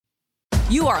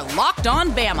You are Locked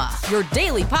On Bama, your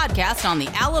daily podcast on the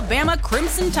Alabama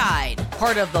Crimson Tide.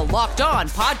 Part of the Locked On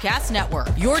Podcast Network,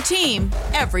 your team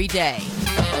every day.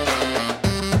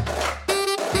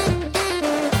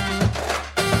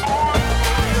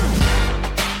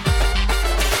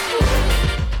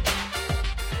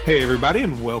 Hey, everybody,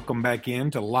 and welcome back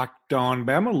in to Locked On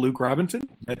Bama. Luke Robinson,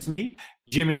 that's me.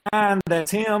 Jimmy Ryan,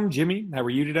 that's him. Jimmy, how are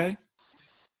you today?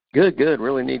 Good.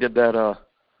 Really needed that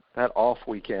off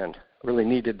weekend. Really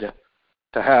needed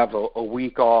to have a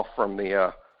week off from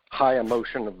the high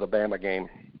emotion of the Bama game.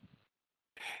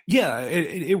 Yeah,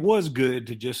 it was good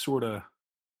to just sort of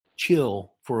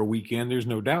chill for a weekend, there's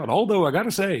no doubt. Although, I got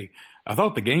to say, I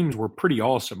thought the games were pretty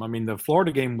awesome. I mean, the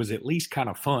Florida game was at least kind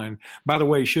of fun. By the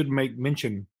way, should make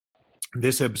mention,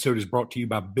 this episode is brought to you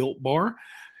by Built Bar.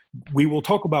 We will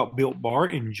talk about Built Bar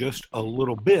in just a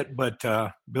little bit, but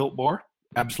Built Bar,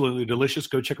 absolutely delicious.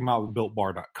 Go check them out at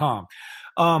BuiltBar.com.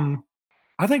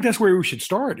 I think that's where we should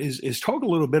start is talk a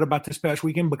little bit about this past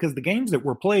weekend, because the games that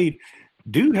were played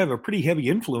do have a pretty heavy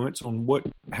influence on what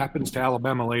happens to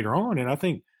Alabama later on. And I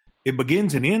think it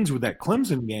begins and ends with that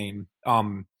Clemson game.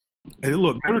 And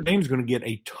look, Notre Dame's going to get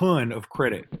a ton of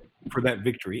credit for that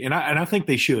victory. And I think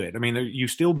they should. I mean, you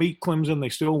still beat Clemson. They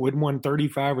still won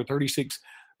 35 or 36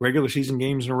 regular season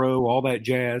games in a row, all that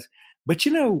jazz. But,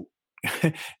 you know,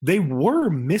 they were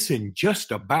missing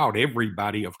just about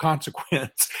everybody of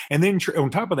consequence. And then on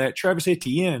top of that, Travis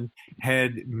Etienne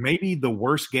had maybe the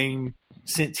worst game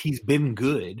since he's been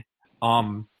good.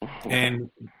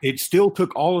 And it still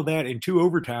took all of that in two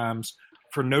overtimes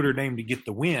for Notre Dame to get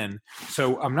the win.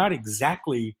 So I'm not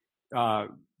exactly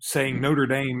saying Notre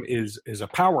Dame is a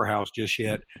powerhouse just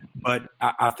yet, but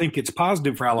I think it's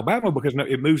positive for Alabama because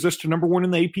it moves us to number one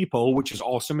in the AP poll, which is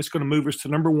awesome. It's going to move us to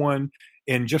number one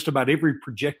in just about every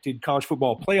projected college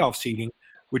football playoff seeding,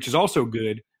 which is also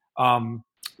good. And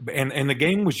the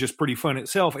game was just pretty fun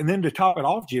itself. And then to top it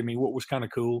off, Jimmy, what was kind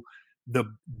of cool, the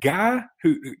guy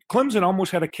who Clemson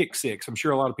almost had a kick six. I'm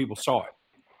sure a lot of people saw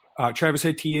it. Travis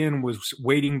Etienne was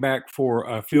waiting back for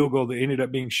a field goal that ended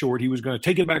up being short. He was going to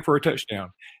take it back for a touchdown.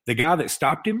 The guy that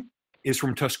stopped him is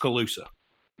from Tuscaloosa.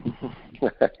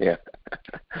 Yeah,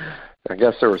 I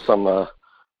guess there was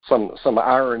some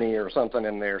irony or something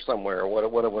in there somewhere. What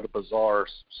a bizarre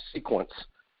sequence,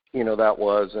 that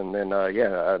was. And then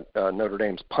Notre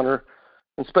Dame's punter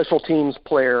and special teams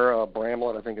player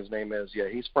Bramlett, I think his name is. Yeah,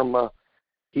 he's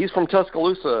from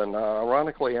Tuscaloosa, and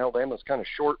ironically, Alabama's kind of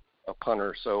short a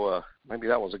punter, so maybe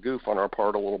that was a goof on our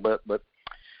part a little bit. But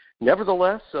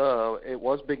nevertheless, it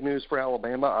was big news for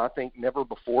Alabama. I think never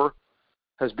before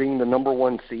has being the number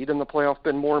one seed in the playoff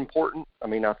been more important. I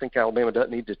mean, I think Alabama doesn't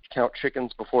need to count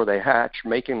chickens before they hatch.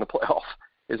 Making the playoff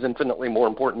is infinitely more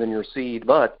important than your seed.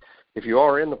 But if you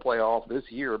are in the playoff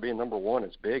this year, being number one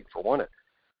is big. For one, it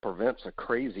prevents a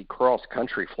crazy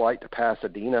cross-country flight to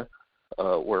Pasadena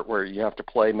where you have to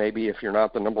play maybe if you're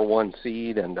not the number one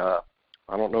seed. And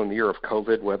I don't know in the year of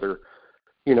COVID whether,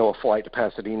 a flight to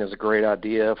Pasadena is a great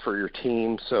idea for your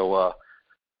team. So,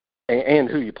 and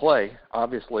who you play.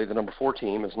 Obviously, the number 4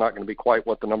 team is not going to be quite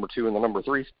what the number 2 and the number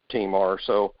 3 team are.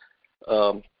 So,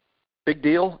 big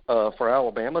deal for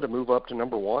Alabama to move up to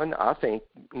number 1. I think,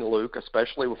 Luke,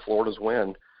 especially with Florida's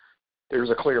win, there's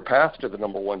a clear path to the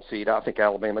number 1 seed. I think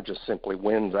Alabama just simply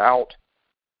wins out.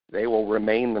 They will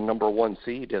remain the number 1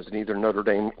 seed, as neither Notre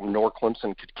Dame nor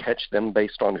Clemson could catch them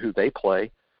based on who they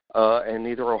play, and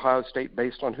neither Ohio State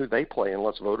based on who they play,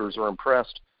 unless voters are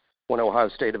impressed when Ohio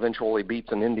State eventually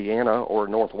beats an Indiana or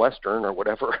Northwestern or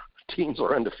whatever teams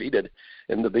are undefeated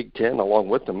in the Big Ten along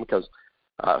with them, because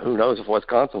who knows if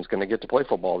Wisconsin's going to get to play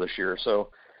football this year.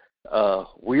 So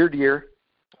weird year,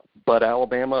 but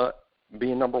Alabama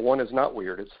being number 1 is not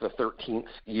weird. It's the 13th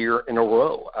year in a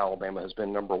row Alabama has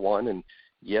been number 1, and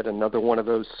yet another one of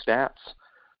those stats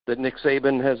that Nick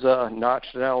Saban has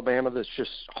notched at Alabama that's just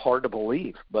hard to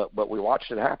believe, but we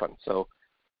watched it happen. So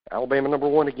Alabama number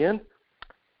 1 again,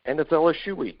 and it's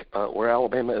LSU week where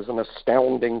Alabama is an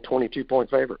astounding 22-point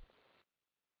favorite.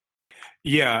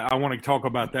 Yeah, I want to talk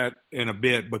about that in a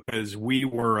bit, because we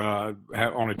were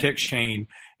on a text chain,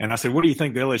 and I said, what do you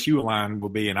think the LSU line will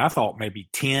be? And I thought maybe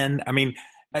 10. I mean,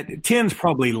 10's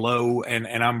probably low, and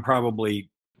I'm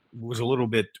probably was a little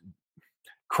bit –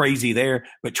 crazy there,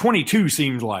 but 22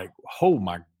 seems like, oh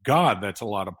my God, that's a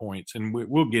lot of points, and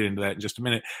we'll get into that in just a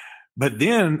minute. But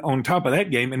then on top of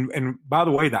that game, and by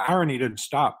the way, the irony didn't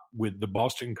stop with the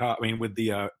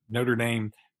Notre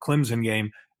Dame Clemson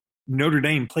game. Notre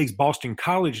Dame plays Boston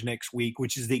College next week,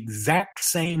 which is the exact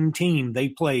same team they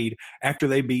played after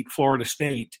they beat Florida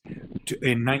State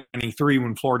in 1993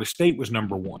 when Florida State was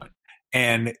number 1.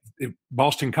 And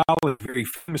Boston College very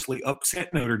famously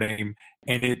upset Notre Dame,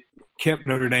 and it kept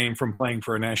Notre Dame from playing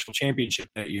for a national championship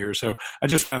that year. So I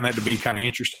just found that to be kind of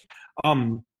interesting.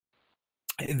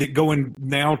 Going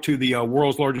now to the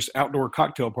world's largest outdoor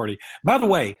cocktail party. By the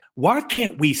way, why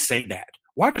can't we say that?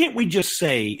 Why can't we just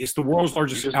say it's the world's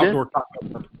largest outdoor cocktail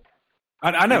party?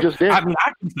 I know. I mean,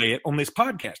 I can say it on this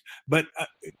podcast, but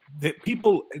that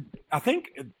people, I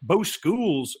think both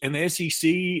schools and the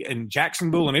SEC and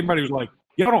Jacksonville and everybody was like,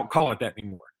 y'all don't call it that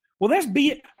anymore. Well, that's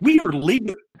be it. We are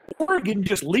legal. Oregon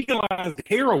just legalized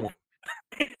heroin.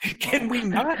 Can we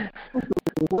not?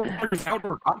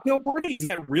 Outdoor cocktail party? Is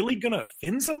that really going to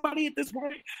offend somebody at this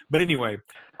point? But anyway,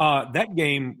 that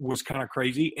game was kind of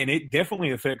crazy, and it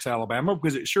definitely affects Alabama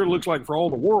because it sure looks like for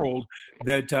all the world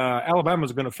that Alabama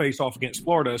is going to face off against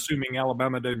Florida, assuming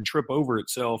Alabama doesn't trip over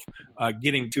itself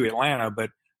getting to Atlanta. But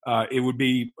it would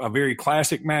be a very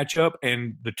classic matchup,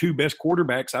 and the two best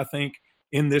quarterbacks, I think,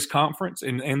 in this conference,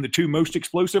 and the two most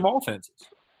explosive offenses.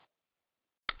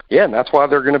 Yeah, and that's why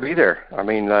they're going to be there. I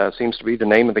mean, it seems to be the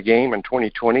name of the game in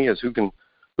 2020 is who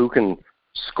can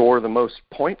score the most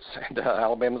points, and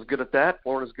Alabama's good at that.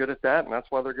 Florida's good at that, and that's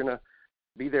why they're going to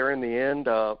be there in the end.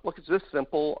 Look, it's this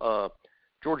simple.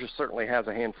 Georgia certainly has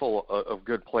a handful of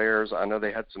good players. I know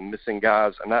they had some missing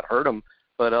guys, and that hurt them.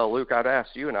 But, Luke, I'd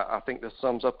ask you, and I think this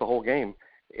sums up the whole game.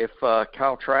 If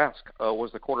Kyle Trask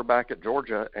was the quarterback at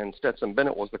Georgia and Stetson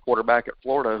Bennett was the quarterback at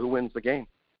Florida, who wins the game?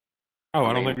 Oh,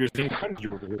 I don't think there's any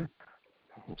Georgia.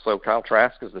 So Kyle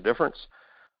Trask is the difference,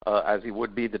 as he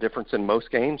would be the difference in most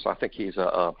games. I think he's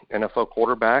a NFL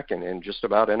quarterback and just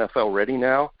about NFL ready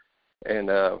now,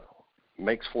 and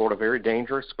makes Florida very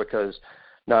dangerous because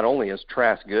not only is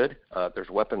Trask good, there's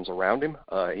weapons around him.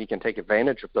 He can take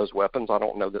advantage of those weapons. I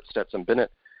don't know that Stetson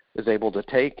Bennett is able to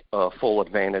take full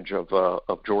advantage of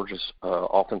Georgia's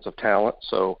offensive talent.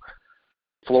 So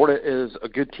Florida is a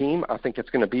good team. I think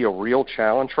it's going to be a real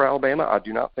challenge for Alabama. I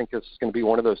do not think this is going to be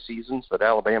one of those seasons that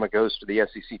Alabama goes to the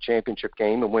SEC championship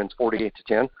game and wins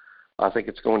 48-10. I think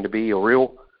it's going to be a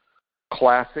real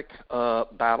classic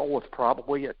battle with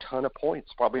probably a ton of points,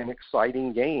 probably an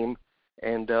exciting game,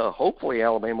 and hopefully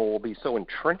Alabama will be so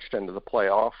entrenched into the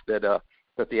playoff that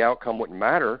the outcome wouldn't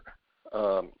matter,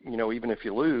 even if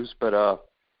you lose. But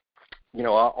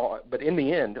but in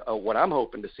the end, what I'm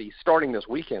hoping to see starting this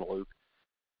weekend, Luke,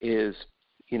 is,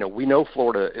 we know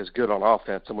Florida is good on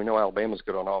offense and we know Alabama's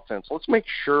good on offense. Let's make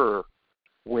sure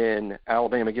when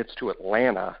Alabama gets to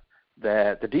Atlanta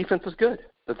that the defense is good,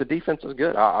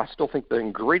 I still think the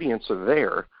ingredients are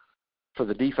there for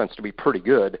the defense to be pretty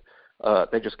good.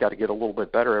 They just got to get a little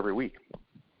bit better every week.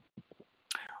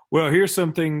 Well, here's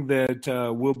something that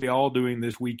we'll be all doing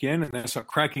this weekend, and that's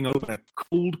cracking open a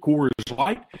cold Coors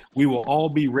Light. We will all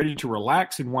be ready to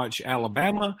relax and watch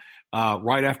Alabama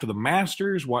right after the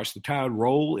Masters, watch the Tide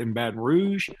roll in Baton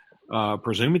Rouge,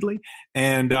 presumably,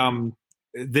 and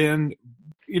then,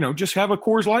 just have a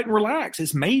Coors Light and relax.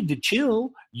 It's made to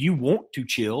chill. You want to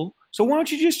chill. So why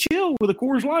don't you just chill with a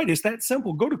Coors Light? It's that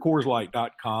simple. Go to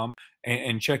CoorsLight.com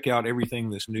and check out everything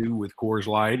that's new with Coors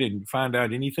Light and find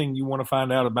out anything you want to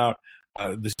find out about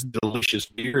this delicious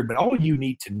beer. But all you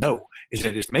need to know is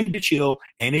that it's made to chill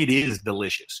and it is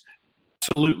delicious.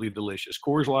 Absolutely delicious.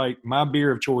 Coors Light, my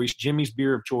beer of choice, Jimmy's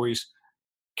beer of choice.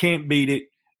 Can't beat it.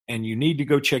 And you need to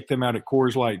go check them out at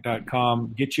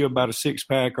CoorsLight.com. Get you about a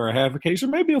 6-pack or a half a case or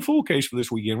maybe a full case for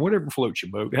this weekend, whatever floats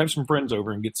your boat. Have some friends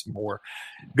over and get some more.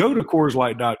 Go to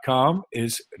CoorsLight.com.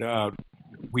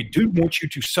 We do want you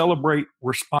to celebrate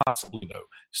responsibly, though.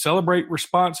 Celebrate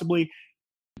responsibly.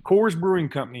 Coors Brewing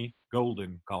Company,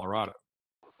 Golden, Colorado.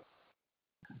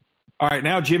 All right,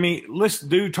 now, Jimmy, let's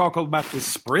talk about the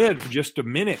spread for just a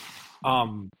minute.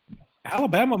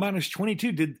 Alabama minus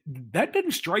 22. That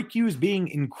didn't strike you as being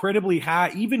incredibly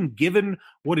high, even given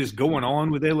what is going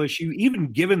on with LSU,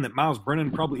 even given that Miles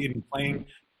Brennan probably isn't playing?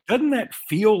 Doesn't that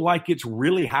feel like it's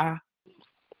really high?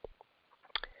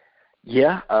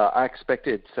 Yeah, I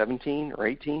expected 17 or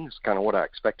 18 is kind of what I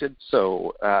expected.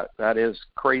 So that is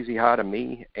crazy high to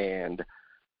me. And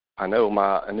I know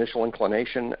my initial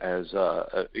inclination as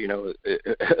far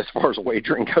as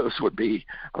wagering goes would be,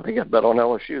 I think I'd bet on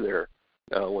LSU there.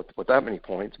 With that many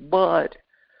points, but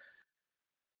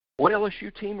what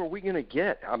LSU team are we going to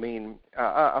get? I mean,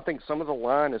 I think some of the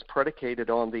line is predicated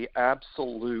on the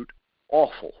absolute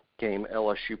awful game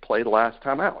LSU played last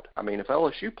time out. I mean, if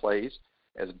LSU plays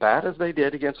as bad as they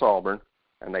did against Auburn,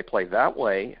 and they play that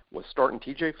way with starting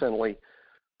TJ Finley,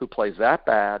 who plays that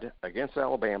bad against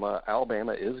Alabama,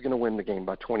 Alabama is going to win the game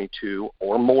by 22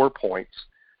 or more points.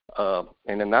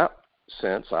 And in that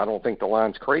sense, I don't think the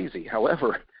line's crazy.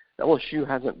 However, LSU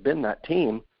hasn't been that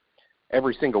team,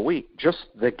 every single week. Just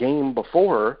the game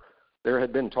before, there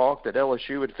had been talk that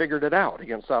LSU had figured it out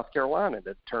against South Carolina,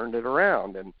 that turned it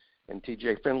around, and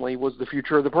T.J. Finley was the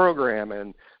future of the program,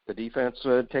 and the defense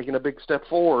had taken a big step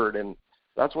forward, and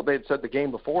that's what they had said the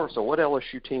game before. So what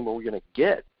LSU team are we going to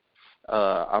get?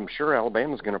 I'm sure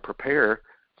Alabama's going to prepare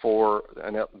for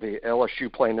the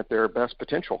LSU playing at their best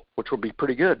potential, which will be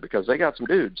pretty good because they got some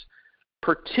dudes,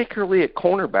 particularly at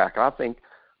cornerback. I think,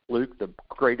 Luke, the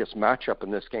greatest matchup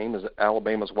in this game is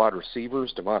Alabama's wide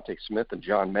receivers, Devontae Smith and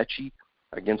John Mechie,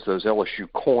 against those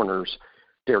LSU corners,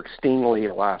 Derek Stingley,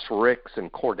 Elias Ricks,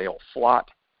 and Cordell Flott.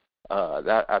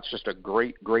 That's just a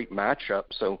great matchup.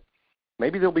 So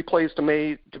maybe there'll be plays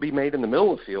to be made in the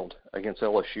middle of the field against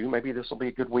LSU. Maybe this will be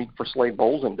a good week for Slade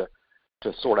Bolden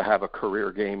to sort of have a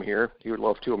career game here. He would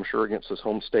love to, I'm sure, against his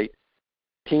home state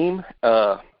team.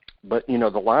 But, you know,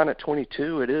 the line at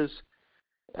 22,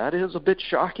 that is a bit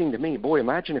shocking to me. Boy,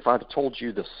 imagine if I'd have told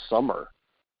you this summer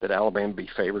that Alabama would be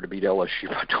favored to beat LSU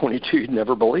by 22. You'd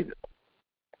never believe it.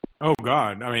 Oh,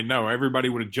 God. I mean, no, everybody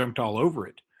would have jumped all over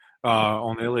it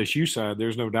on the LSU side.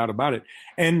 There's no doubt about it.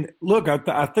 And, look,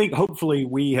 I think hopefully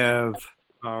we have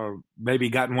maybe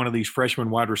gotten one of these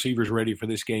freshman wide receivers ready for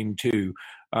this game too.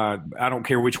 I don't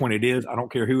care which one it is. I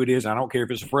don't care who it is. I don't care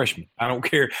if it's a freshman. I don't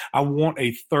care. I want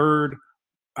a third,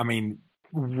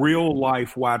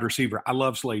 real-life wide receiver. I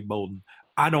love Slade Bolden.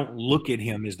 I don't look at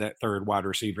him as that third wide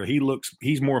receiver.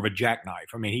 He's more of a jackknife.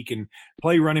 I mean, he can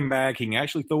play running back. He can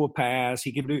actually throw a pass.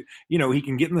 He can do, he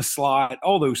can get in the slot,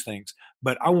 all those things.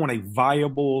 But I want a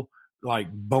viable, like,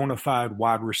 bona fide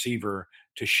wide receiver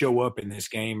to show up in this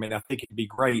game. And I think it'd be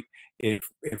great if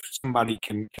somebody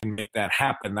can make that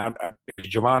happen.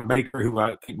 Javon Baker, who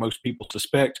I think most people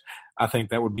suspect, I think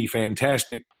that would be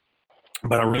fantastic.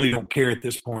 But I really don't care at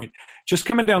this point. Just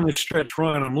coming down this stretch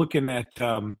run, I'm looking at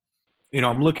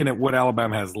what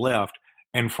Alabama has left.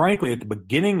 And frankly, at the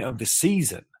beginning of the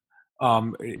season,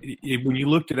 when you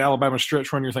looked at Alabama's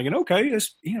stretch run, you're thinking, okay,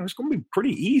 it's going to be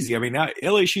pretty easy. I mean, now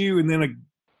LSU and then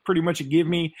pretty much a give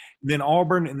me, then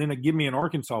Auburn, and then a give me in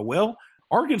Arkansas. Well,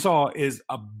 Arkansas is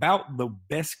about the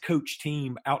best coach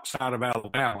team outside of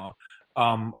Alabama.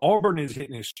 Auburn is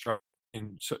hitting his stride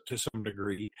to some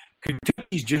degree.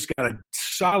 Kentucky's just got a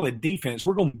solid defense.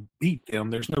 We're going to beat them.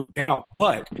 There's no doubt.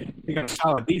 But they got a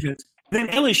solid defense. Then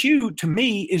LSU, to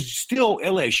me, is still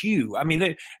LSU. I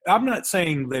mean, I'm not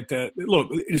saying that look,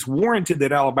 it's warranted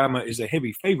that Alabama is a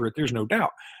heavy favorite. There's no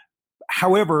doubt.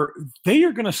 However, they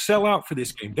are going to sell out for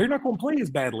this game. They're not going to play as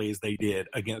badly as they did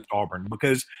against Auburn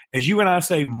because, as you and I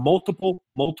say multiple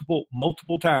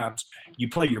times, you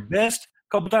play your best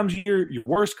a couple times a year, your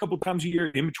worst a couple times a year.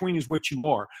 In between is what you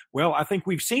are. Well, I think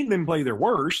we've seen them play their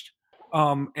worst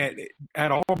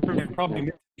at Auburn and probably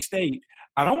Mississippi State.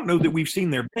 I don't know that we've seen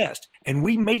their best, and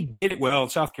we may get it. Well,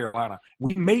 South Carolina,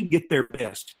 we may get their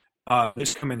best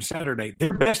this coming Saturday.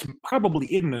 Their best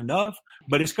probably isn't enough,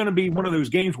 but it's going to be one of those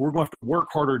games where we're going to have to work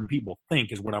harder than people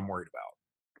think is what I'm worried about.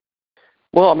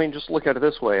 Well, I mean, just look at it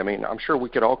this way. I mean, I'm sure we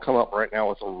could all come up right now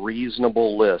with a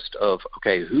reasonable list of,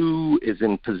 okay, who is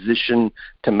in position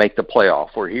to make the playoff?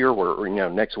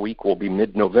 Next week will be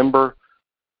mid-November.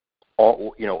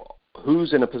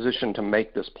 Who's in a position to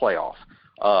make this playoff?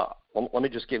 Let me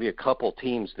just give you a couple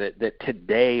teams that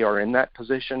today are in that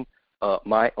position.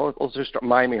 Let's just start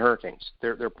Miami Hurricanes.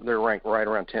 They're ranked right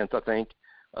around 10th, I think.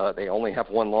 They only have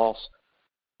one loss.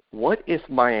 What if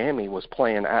Miami was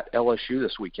playing at LSU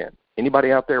this weekend?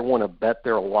 Anybody out there want to bet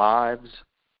their lives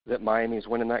that Miami's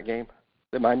winning that game?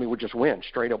 That Miami would just win,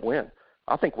 straight up win?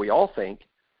 I think we all think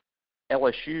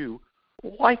LSU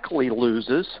likely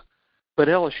loses, but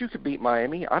LSU could beat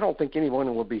Miami. I don't think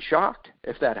anyone would be shocked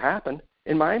if that happened.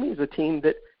 And Miami is a team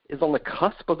that is on the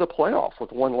cusp of the playoff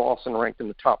with one loss and ranked in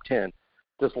the top 10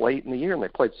 this late in the year, and they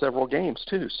played several games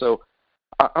too. So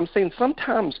I'm saying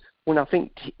sometimes when I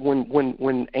think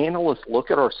when analysts look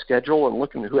at our schedule and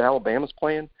look at who Alabama's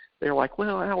playing, they're like,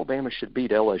 well, Alabama should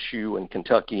beat LSU and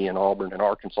Kentucky and Auburn and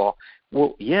Arkansas.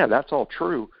 Well, yeah, that's all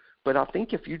true. But I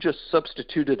think if you just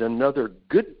substituted another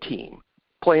good team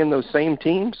playing those same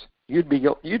teams, you'd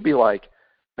be like,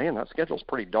 man, that schedule's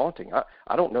pretty daunting.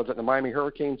 I don't know that the Miami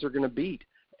Hurricanes are going to beat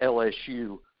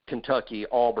LSU, Kentucky,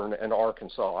 Auburn, and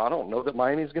Arkansas. I don't know that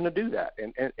Miami's going to do that.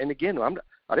 And again,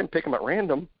 I didn't pick them at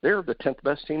random. They're the 10th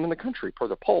best team in the country per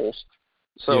the polls.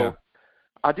 So yeah.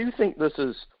 I do think this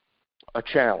is a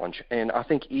challenge, and I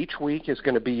think each week is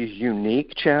going to be a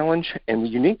unique challenge. And the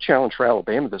unique challenge for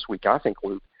Alabama this week, I think,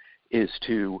 Luke, is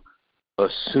to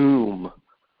assume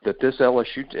that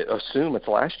assume it's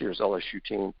last year's LSU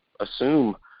team,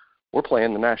 assume we're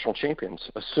playing the national champions,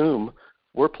 assume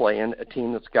we're playing a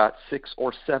team that's got 6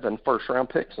 or 7 first-round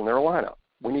picks in their lineup.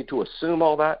 We need to assume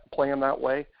all that, play them that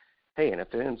way. Hey, and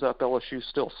if it ends up LSU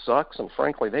still sucks, and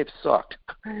frankly, they've sucked.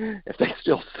 If they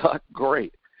still suck,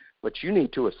 great. But you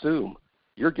need to assume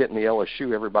you're getting the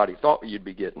LSU everybody thought you'd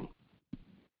be getting.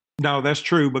 No, that's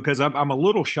true, because I'm a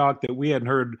little shocked that we hadn't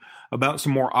heard about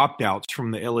some more opt-outs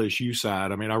from the LSU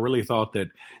side. I mean, I really thought that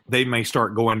they may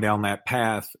start going down that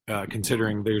path,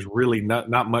 considering there's really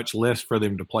not much less for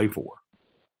them to play for.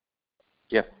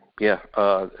 Yeah.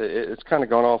 It's kind of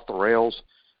gone off the rails.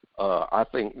 I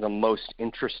think the most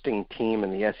interesting team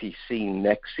in the SEC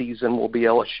next season will be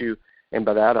LSU, and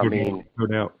by that I mean, no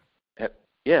doubt.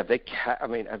 Yeah,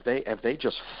 have they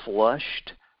just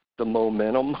flushed the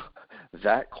momentum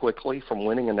that quickly from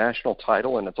winning a national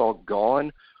title and it's all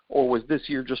gone? Or was this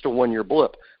year just a one-year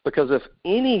blip? Because if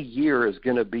any year is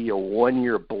going to be a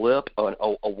one-year blip, a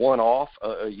one-off,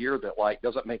 a year that like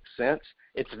doesn't make sense,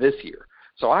 it's this year.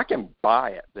 So I can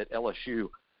buy it that LSU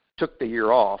took the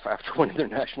year off after winning their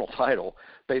national title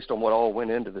based on what all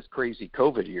went into this crazy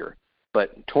COVID year.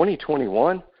 But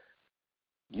 2021,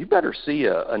 you better see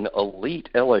an elite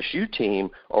LSU team,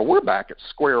 or we're back at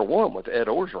square one with Ed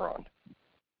Orgeron.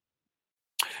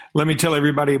 Let me tell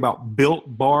everybody about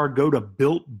Built Bar. Go to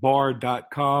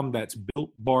BuiltBar.com. That's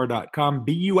BuiltBar.com,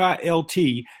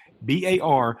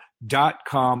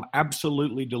 BuiltBar.com.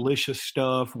 Absolutely delicious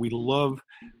stuff. We love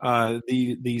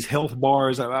these health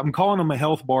bars. I'm calling them a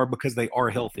health bar because they are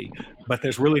healthy, but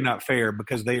that's really not fair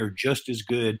because they are just as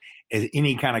good as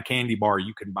any kind of candy bar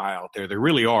you can buy out there. They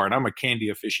really are, and I'm a candy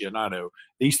aficionado.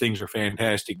 These things are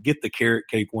fantastic. Get the carrot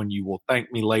cake one. You will thank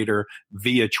me later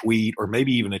via tweet or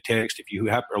maybe even a text if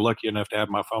you are lucky enough to have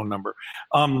my phone number.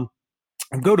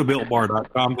 Go to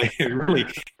BuiltBar.com. They really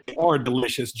are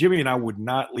delicious. Jimmy and I would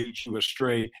not lead you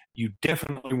astray. You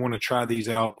definitely want to try these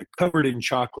out. They're covered in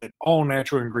chocolate, all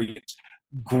natural ingredients.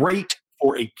 Great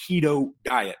for a keto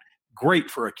diet.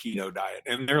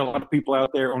 And there are a lot of people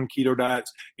out there on keto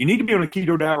diets. You need to be on a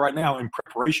keto diet right now in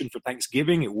preparation for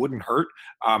Thanksgiving. It wouldn't hurt.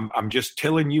 I'm just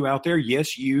telling you out there,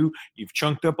 yes, you've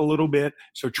chunked up a little bit.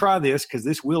 So try this because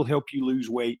this will help you lose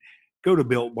weight. Go to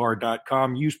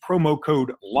BuiltBar.com. Use promo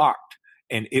code LOCKED,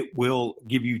 and it will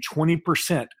give you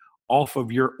 20% off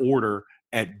of your order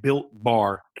at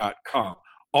BuiltBar.com.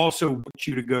 Also, I want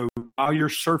you to go, while you're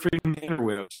surfing the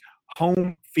interwebs,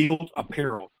 Home Field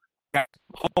Apparel.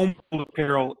 Home Field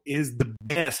Apparel is the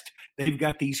best. They've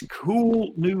got these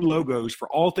cool new logos for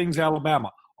all things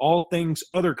Alabama, all things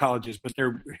other colleges, but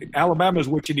Alabama is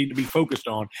what you need to be focused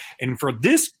on. And for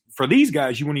these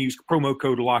guys, you want to use promo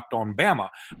code LOCKEDONBAMA.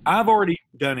 I've already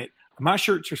done it. My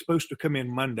shirts are supposed to come in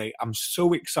Monday. I'm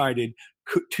so excited.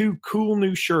 2 cool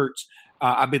new shirts.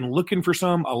 I've been looking for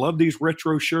some. I love these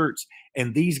retro shirts,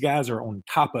 and these guys are on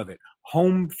top of it.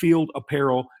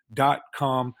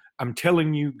 HomeFieldApparel.com. I'm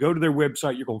telling you, go to their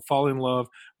website. You're going to fall in love.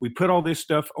 We put all this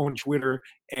stuff on Twitter,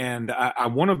 and I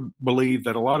want to believe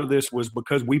that a lot of this was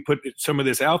because we put some of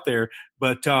this out there.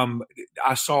 But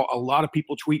I saw a lot of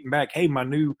people tweeting back, hey, my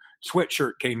new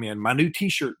sweatshirt came in, my new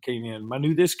T-shirt came in, my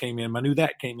new this came in, my new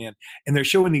that came in. And they're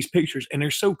showing these pictures, and they're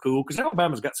so cool because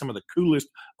Alabama's got some of the coolest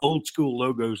old school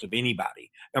logos of anybody.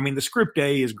 I mean, the Script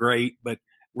A is great, but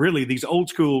really, these old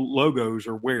school logos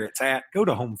are where it's at. Go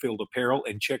to Home Field Apparel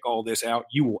and check all this out.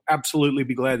 You will absolutely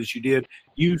be glad that you did.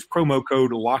 Use promo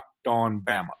code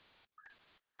LOCKEDONBAMA.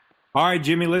 All right,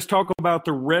 Jimmy, let's talk about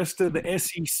the rest of the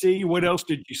SEC. What else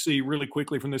did you see really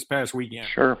quickly from this past weekend?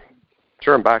 Sure.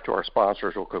 And back to our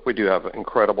sponsors real quick. We do have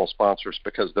incredible sponsors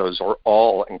because those are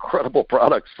all incredible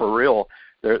products for real.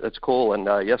 That's cool. And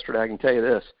yesterday, I can tell you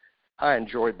this, I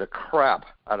enjoyed the crap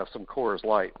out of some Coors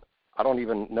Light. I don't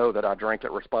even know that I drank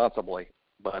it responsibly,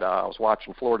 but I was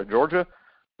watching Florida, Georgia,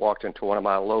 walked into one of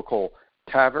my local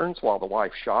taverns while the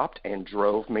wife shopped and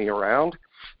drove me around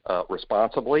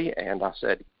responsibly, and I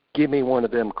said, give me one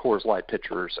of them Coors Light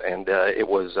pitchers, and it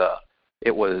was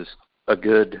a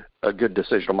good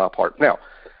decision on my part. Now,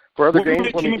 for other games,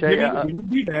 let me tell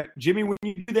you. Jimmy, when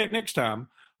you do that next time,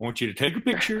 I want you to take a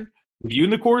picture of you in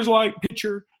the Coors Light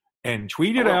pitcher and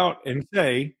tweet it out and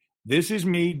say, this is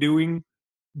me doing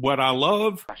what I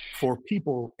love for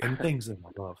people and things that I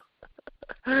love.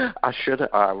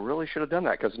 I really should have done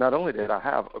that because not only did I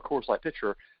have a Coors Light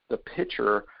pitcher, the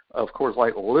pitcher of Coors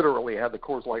Light literally had the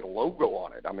Coors Light logo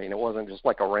on it. I mean, it wasn't just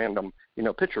like a random,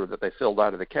 pitcher that they filled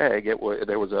out of the keg.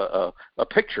 There was a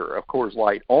picture of Coors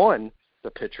Light on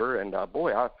the pitcher, and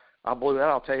boy, I blew that.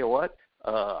 I'll tell you what,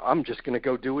 I'm just going to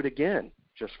go do it again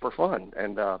just for fun,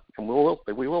 and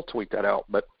we will tweet that out.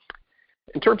 But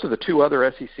in terms of the 2 other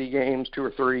SEC games, 2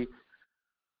 or 3,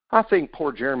 I think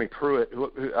poor Jeremy Pruitt,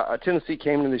 Tennessee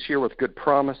came in this year with good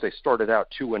promise. They started out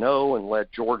 2-0 and led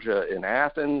Georgia in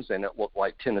Athens, and it looked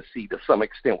like Tennessee to some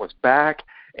extent was back.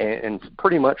 And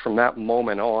pretty much from that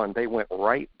moment on, they went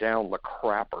right down the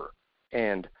crapper.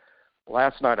 And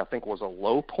last night I think was a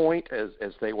low point as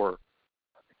they were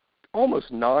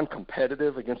almost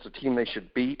non-competitive against a team they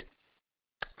should beat.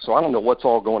 So I don't know what's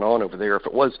all going on over there. If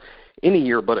it was any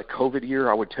year but a COVID year,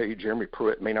 I would tell you Jeremy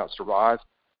Pruitt may not survive.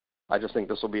 I just think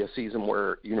this will be a season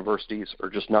where universities are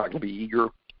just not going to be eager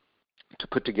to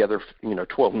put together,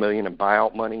 $12 million in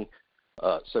buyout money.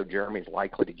 So Jeremy's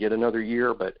likely to get another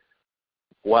year. But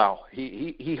wow,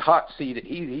 he hot seated.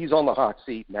 He's on the hot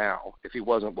seat now. If he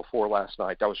wasn't before last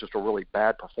night, that was just a really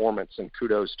bad performance. And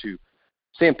kudos to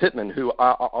Sam Pittman, who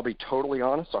I'll be totally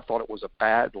honest, I thought it was a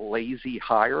bad, lazy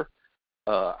hire.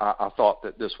 I thought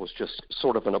that this was just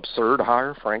sort of an absurd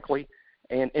hire, frankly.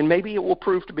 And maybe it will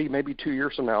prove to be, maybe 2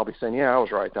 years from now, I'll be saying, yeah, I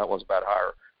was right, that was a bad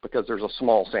hire, because there's a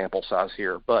small sample size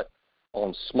here. But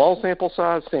on small sample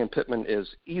size, Sam Pittman is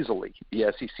easily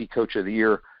the SEC Coach of the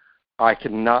Year. I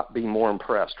cannot be more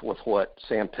impressed with what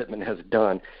Sam Pittman has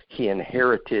done. He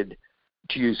inherited,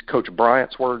 to use Coach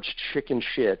Bryant's words, chicken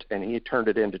shit, and he turned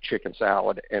it into chicken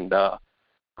salad. And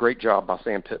great job by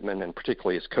Sam Pittman, and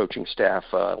particularly his coaching staff,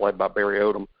 led by Barry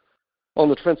Odom. On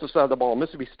the defensive side of the ball,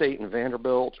 Mississippi State and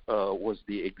Vanderbilt was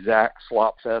the exact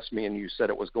slop fest me and you said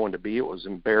it was going to be. It was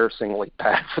embarrassingly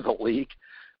bad for the league.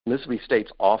 Mississippi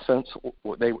State's offense,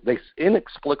 they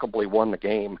inexplicably won the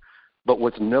game, but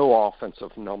with no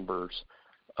offensive numbers.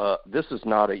 This is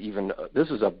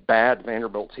a bad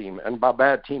Vanderbilt team. And by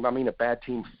bad team, I mean a bad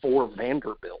team for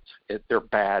Vanderbilt. They're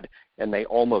bad, and they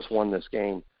almost won this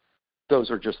game.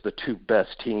 Those are just the two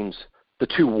best teams, the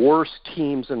two worst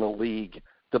teams in the league.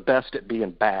 The best at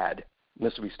being bad,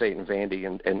 Mississippi State and Vandy,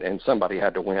 and somebody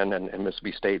had to win, and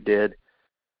Mississippi State did.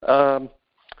 I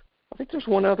think there's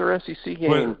one other SEC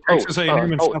game.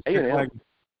 A&M.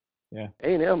 Yeah.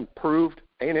 A&M proved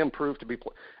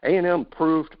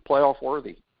playoff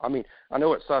worthy. I mean, I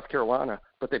know it's South Carolina,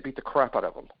 but they beat the crap out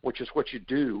of them, which is what you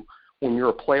do when you're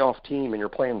a playoff team and you're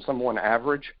playing someone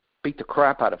average. Beat the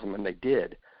crap out of them, and they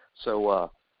did. So,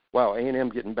 wow, A&M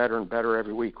getting better and better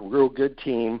every week. Real good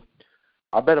team.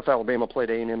 I bet if Alabama played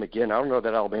A&M again, I don't know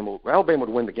that Alabama would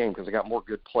win the game because they got more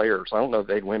good players. I don't know if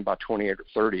they'd win by 28 or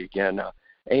 30 again.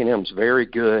 A&M's very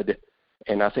good,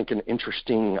 and I think an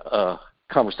interesting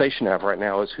conversation to have right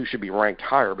now is who should be ranked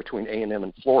higher between A&M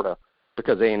and Florida,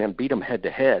 because A&M beat them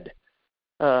head-to-head.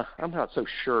 I'm not so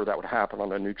sure that would happen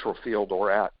on a neutral field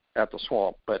or at the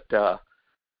Swamp. But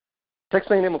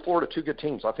Texas A&M and Florida, two good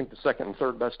teams. I think the second and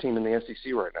third best team in the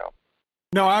SEC right now.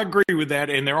 No, I agree with that,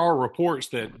 and there are reports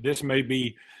that this may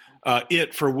be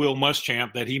it for Will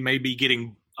Muschamp, that he may be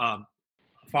getting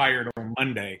fired on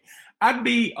Monday. I'd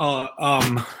be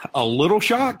a little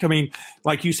shocked. I mean,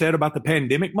 like you said about the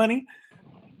pandemic money,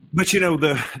 but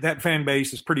that fan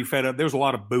base is pretty fed up. There's a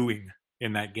lot of booing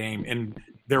in that game, and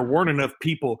there weren't enough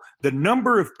people. The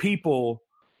number of people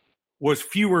was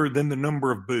fewer than the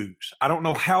number of boos. I don't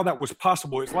know how that was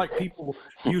possible. It's like people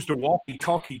used a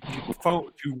walkie-talkie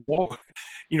to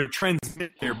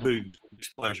transmit their boos with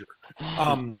displeasure.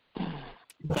 I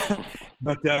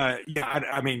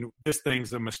mean, this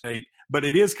thing's a mistake. But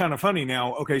it is kind of funny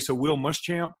now. Okay, so Will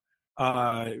Muschamp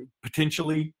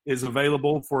potentially is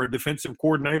available for a defensive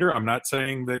coordinator. I'm not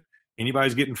saying that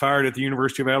anybody's getting fired at the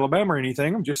University of Alabama or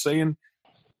anything. I'm just saying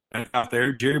out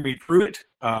there, Jeremy Pruitt,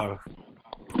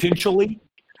 potentially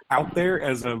out there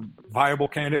as a viable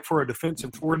candidate for a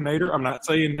defensive coordinator. I'm not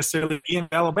saying necessarily in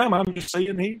Alabama. I'm just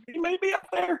saying he may be out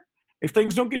there if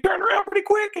things don't get turned around pretty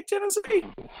quick at Tennessee.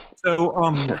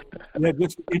 So,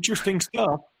 just interesting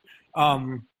stuff.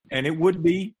 And it would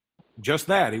be just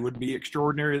that. It would be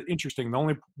extraordinarily interesting. The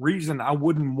only reason I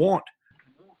wouldn't want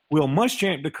Will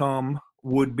Muschamp to come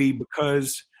would be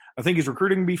because I think his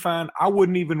recruiting would be fine. I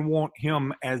wouldn't even want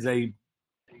him as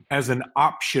an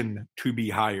option to be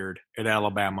hired at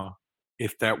Alabama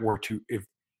if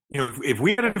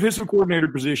we had a defensive coordinator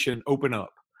position open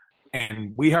up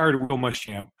and we hired Will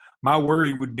Muschamp, my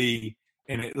worry would be,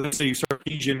 and let's say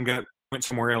Sarkisian went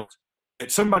somewhere else,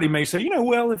 that somebody may say,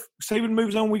 well, if Saban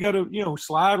moves on, we got to,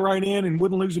 slide right in and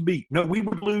wouldn't lose a beat. No, we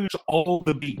would lose all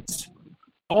the beats.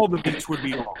 All the beats would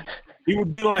be wrong.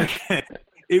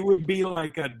 It would be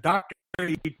like a Dr.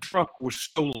 truck was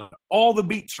stolen. All the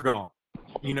beats are gone.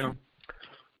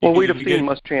 Well, we'd have seen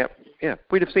Muschamp. Yeah,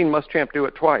 we'd have seen Muschamp do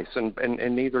it twice, and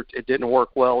neither it didn't work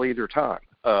well either time.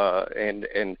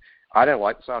 And I didn't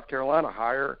like the South Carolina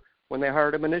hire when they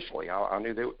hired him initially. I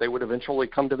knew they would eventually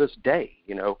come to this day,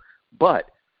 But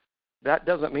that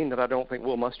doesn't mean that I don't think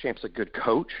Will Muschamp's a good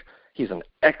coach. He's an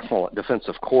excellent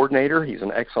defensive coordinator. He's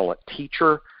an excellent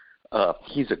teacher.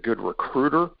 He's a good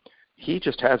recruiter. He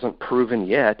just hasn't proven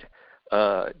yet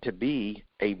to be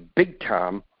a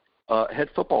big-time head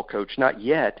football coach. Not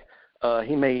yet.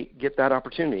 He may get that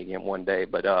opportunity again one day.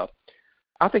 But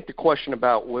I think the question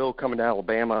about Will coming to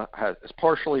Alabama is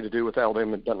partially to do with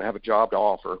Alabama doesn't have a job to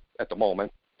offer at the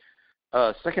moment.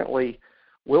 Secondly,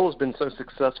 Will has been so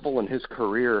successful in his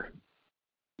career.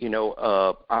 You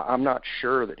know, I'm not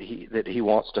sure that he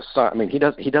wants to sign. I mean, he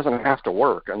doesn't have to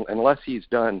work unless he's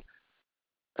done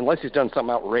something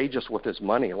outrageous with his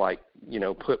money, like, you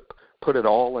know, put it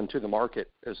all into the market,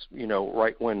 as you know,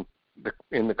 right when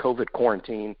in the COVID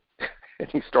quarantine, and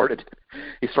he started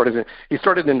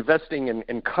investing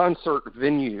in concert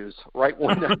venues right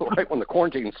when the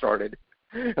quarantine started.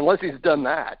 Unless he's done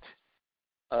that,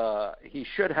 he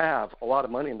should have a lot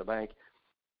of money in the bank.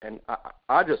 And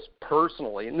I just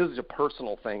personally, and this is a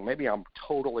personal thing, maybe I'm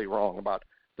totally wrong about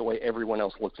the way everyone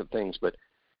else looks at things, but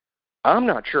I'm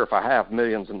not sure if I have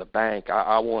millions in the bank,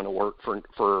 I want to work for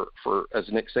as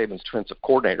Nick Saban's defensive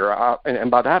coordinator. And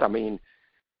by that I mean,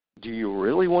 do you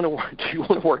really want to work? Do you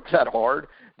want to work that hard?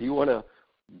 Do you want to?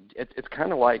 It's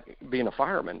kind of like being a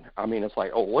fireman. I mean, it's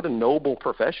like, oh, what a noble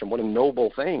profession! What a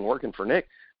noble thing working for Nick!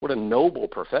 What a noble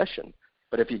profession!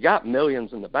 But if you got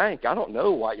millions in the bank, I don't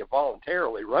know why you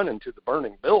voluntarily run into the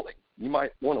burning building. You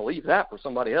might want to leave that for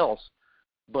somebody else.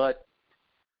 But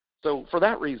so for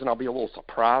that reason, I'll be a little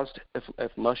surprised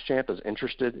if Muschamp is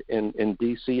interested in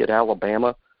D.C. at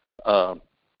Alabama.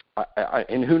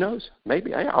 And who knows?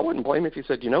 Maybe I wouldn't blame if he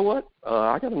said, you know what,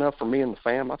 I got enough for me and the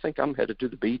fam. I think I'm headed to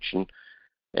the beach,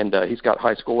 and he's got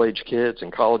high school age kids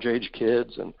and college age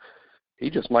kids, and he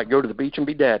just might go to the beach and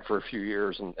be dad for a few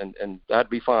years, and that'd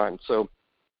be fine. So.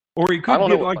 Or he could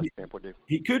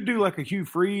he could do like a Hugh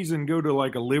Freeze and go to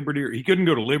like a Liberty, or he couldn't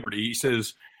go to Liberty. He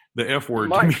says the F word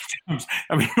too many times.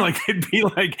 I mean, like it'd be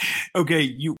like,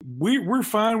 okay, we're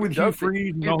fine with Hugh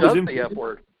Freeze and all his the F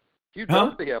word. You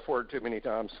dumped the F word too many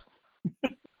times.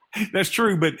 That's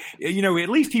true, but you know, at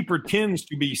least he pretends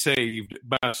to be saved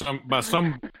by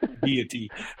some deity.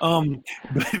 But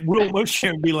Will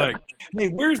Muschamp be like, "Hey,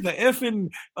 where's the effing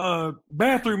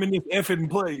bathroom in this effing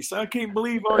place? I can't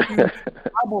believe all you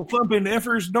Bible thumping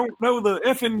effers don't know the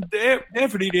effing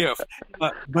F.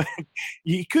 But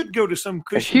he could go to some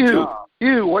cushy job.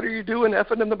 What are you doing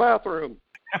effing in the bathroom?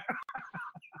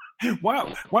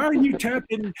 Why are you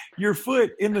tapping your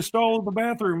foot in the stall of the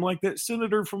bathroom like that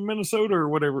senator from Minnesota or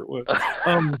whatever it was?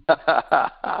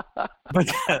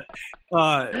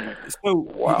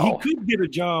 He could get a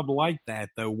job like that,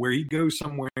 though, where he goes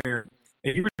somewhere. And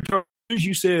you were talking, as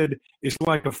you said, it's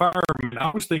like a fireman.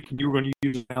 I was thinking you were going to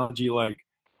use an analogy like,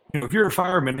 you know, if you're a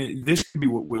fireman, this could be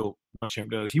what Will Muschamp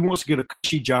does. He wants to get a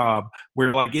cushy job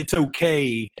where, like, it's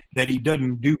okay that he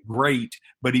doesn't do great,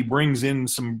 but he brings in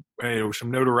some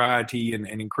notoriety and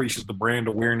increases the brand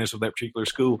awareness of that particular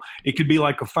school. It could be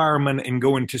like a fireman and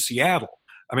going to Seattle.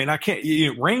 I mean,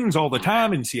 it rains all the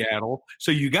time in Seattle,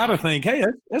 so you got to think, hey,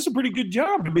 that's a pretty good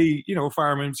job to be, you know, a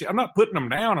fireman. I'm not putting them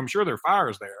down. I'm sure there are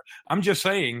fires there. I'm just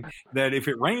saying that if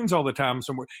it rains all the time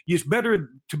somewhere, it's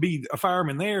better to be a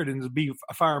fireman there than to be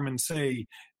a fireman, say,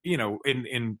 you know,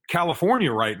 in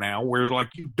California right now, where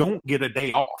like you don't get a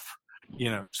day off, you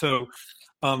know. So,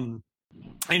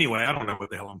 anyway, I don't know what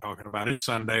the hell I'm talking about. It's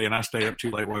Sunday, and I stay up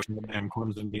too late watching the damn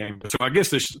Clemson game. So I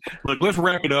guess let's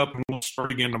wrap it up, and we'll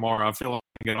start again tomorrow. I feel like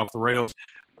I'm getting off the rails.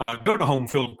 Go to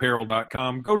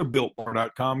homefieldapparel.com, go to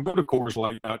builtbar.com, go to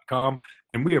CoorsLight.com,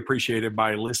 and we appreciate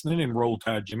everybody listening. And Roll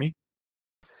Tide, Jimmy.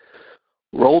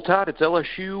 Roll Tide. It's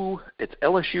LSU. It's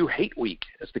LSU Hate Week,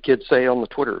 as the kids say on the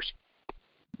Twitters.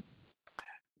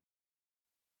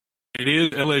 It is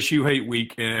LSU Hate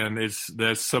Week, and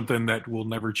that's something that will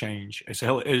never change. It's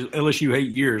LSU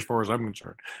Hate Year as far as I'm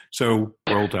concerned. So,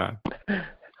 Roll Tide.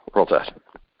 Roll Tide.